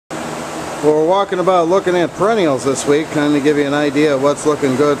Well, we're walking about looking at perennials this week, kind of give you an idea of what's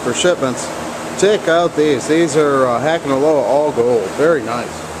looking good for shipments. Check out these. These are Hacknaloa all gold. Very nice.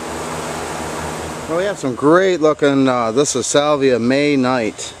 Well, we have some great looking, this is Salvia May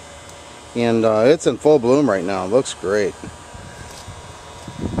Night. And it's in full bloom right now. It looks great.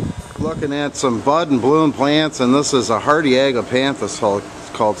 Looking at some bud and bloom plants, and this is a hardy agapanthus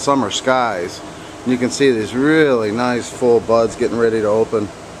called Summer Skies. And you can see these really nice full buds getting ready to open.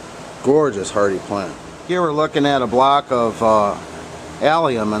 Gorgeous hardy plant. Here we're looking at a block of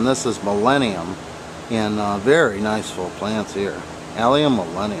allium, and this is Millennium, and very nice full plants here. Allium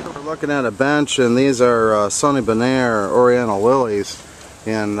Millennium. We're looking at a bench, and these are Sunny Bonaire Oriental Lilies,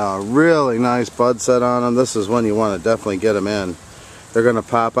 and really nice bud set on them. This is when you want to definitely get them in. They're going to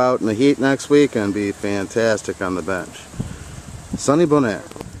pop out in the heat next week and be fantastic on the bench. Sunny Bonaire.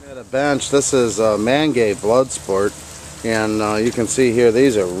 At a bench, this is Mangay Bloodsport. And you can see here,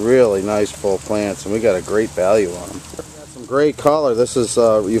 these are really nice full plants, and we got a great value on them. Got some great color. This is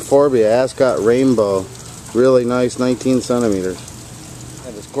Euphorbia Ascot Rainbow. Really nice, 19 centimeters.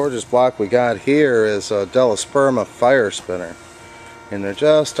 And this gorgeous block we got here is Delosperma Fire Spinner. And they're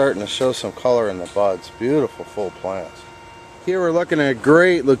just starting to show some color in the buds. Beautiful full plants. Here we're looking at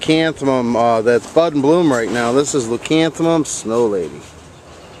great leucanthemum that's bud and bloom right now. This is Leucanthemum Snow Lady.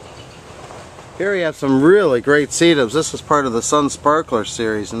 Here we have some really great sedums. This is part of the Sun Sparkler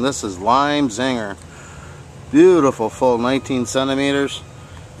series, and this is Lime Zinger. Beautiful full 19 centimeters.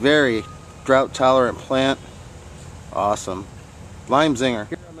 Very drought tolerant plant. Awesome. Lime Zinger.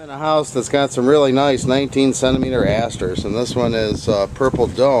 Here I'm in a house that's got some really nice 19 centimeter asters, and this one is Purple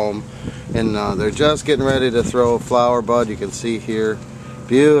Dome, and they're just getting ready to throw a flower bud. You can see here.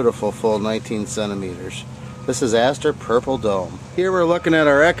 Beautiful full 19 centimeters. This is Aster Purple Dome. Here we're looking at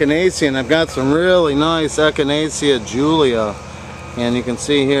our Echinacea, and I've got some really nice Echinacea Julia. And you can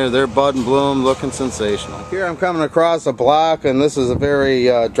see here, they're bud and bloom, looking sensational. Here I'm coming across a block, and this is a very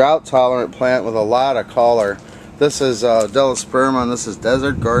drought tolerant plant with a lot of color. This is Delosperma, and this is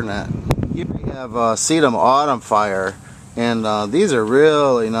Desert Garnet. Here we have Sedum Autumn Fire, and these are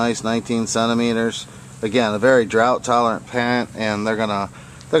really nice 19 centimeters. Again, a very drought tolerant plant, and they're gonna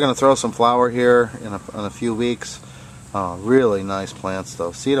throw some flower here in a few weeks. Really nice plants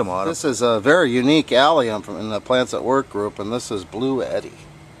though. Sedum Autumn. This is a very unique allium from in the Plants at Work group, and this is Blue Eddy.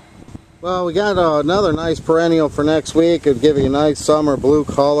 Well, we got another nice perennial for next week. It'll give you a nice summer blue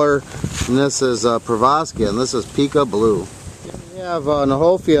color. And this is Pravoskia, and this is Pika Blue. We have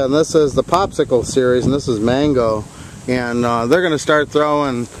Nahophia, and this is the Popsicle series, and this is Mango. And they're going to start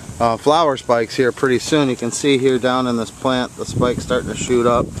throwing flower spikes here pretty soon. You can see here down in this plant the spikes starting to shoot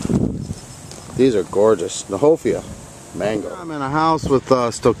up. These are gorgeous. Nahophia, Mango. I'm in a house with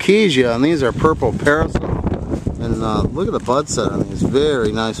Stokesia, and these are Purple Parasol. And look at the bud set on these.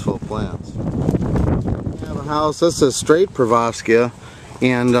 Very nice full plants. We have a house. This is straight Pravoskia,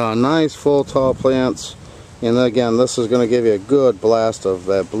 and nice full tall plants. And again, this is going to give you a good blast of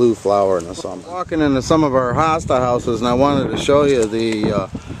that blue flower in the summer. Walking into some of our hosta houses, and I wanted to show you the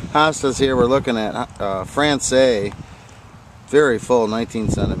hostas here. We're looking at Francais, very full, 19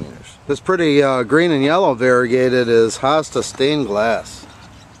 centimeters. This pretty green and yellow variegated is Hosta Stained Glass.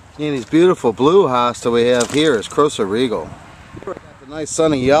 And these beautiful blue hosta we have here is Crosa Regal. Here we got the nice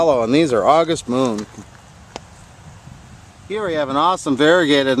sunny yellow, and these are August Moon. Here we have an awesome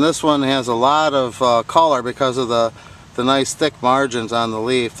variegated, and this one has a lot of color because of the nice thick margins on the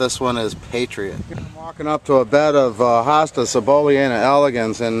leaf. This one is Patriot. I'm walking up to a bed of Hosta Ciboliana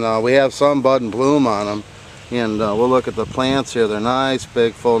elegans, and we have some bud and bloom on them. And we'll look at the plants here. They're nice,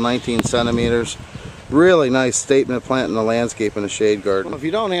 big, full, 19 centimeters. Really nice statement plant in the landscape in a shade garden. Well, if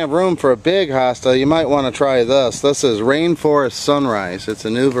you don't have room for a big hosta, you might want to try this. This is Rainforest Sunrise. It's a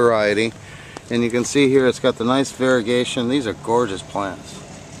new variety. And you can see here it's got the nice variegation. These are gorgeous plants.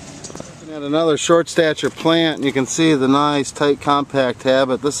 Looking at another short stature plant, and you can see the nice tight compact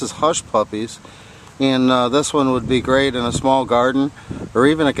habit. This is Hush Puppies. And this one would be great in a small garden or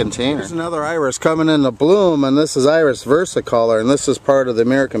even a container. There's another iris coming into bloom, and this is Iris Versicolor, and this is part of the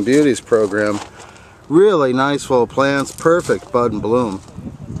American Beauties program. Really nice full plants, perfect bud and bloom.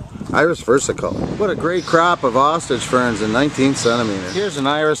 Iris Versicolor. What a great crop of ostrich ferns in 19 centimeters. Here's an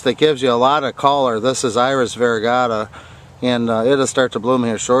iris that gives you a lot of color. This is Iris Variegata, and it'll start to bloom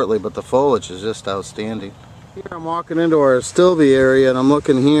here shortly, but the foliage is just outstanding. Here I'm walking into our Stilby area, and I'm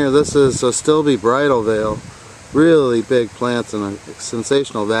looking here. This is a Stilby Bridal Veil. Really big plants and a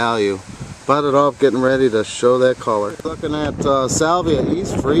sensational value. Budded up, getting ready to show that color. Looking at Salvia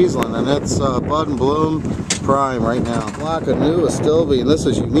East Friesland, and it's bud and bloom prime right now. Block of new Stilby, and this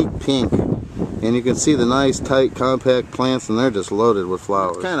is Unique Pink. And you can see the nice, tight, compact plants, and they're just loaded with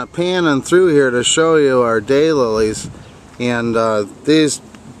flowers. Kind of panning through here to show you our daylilies. And these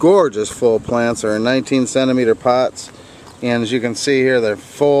gorgeous full plants are in 19 centimeter pots. And as you can see here, they're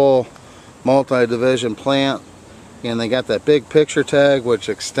full multi-division plant. And they got that big picture tag, which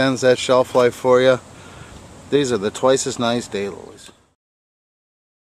extends that shelf life for you. These are the twice as nice daylilies.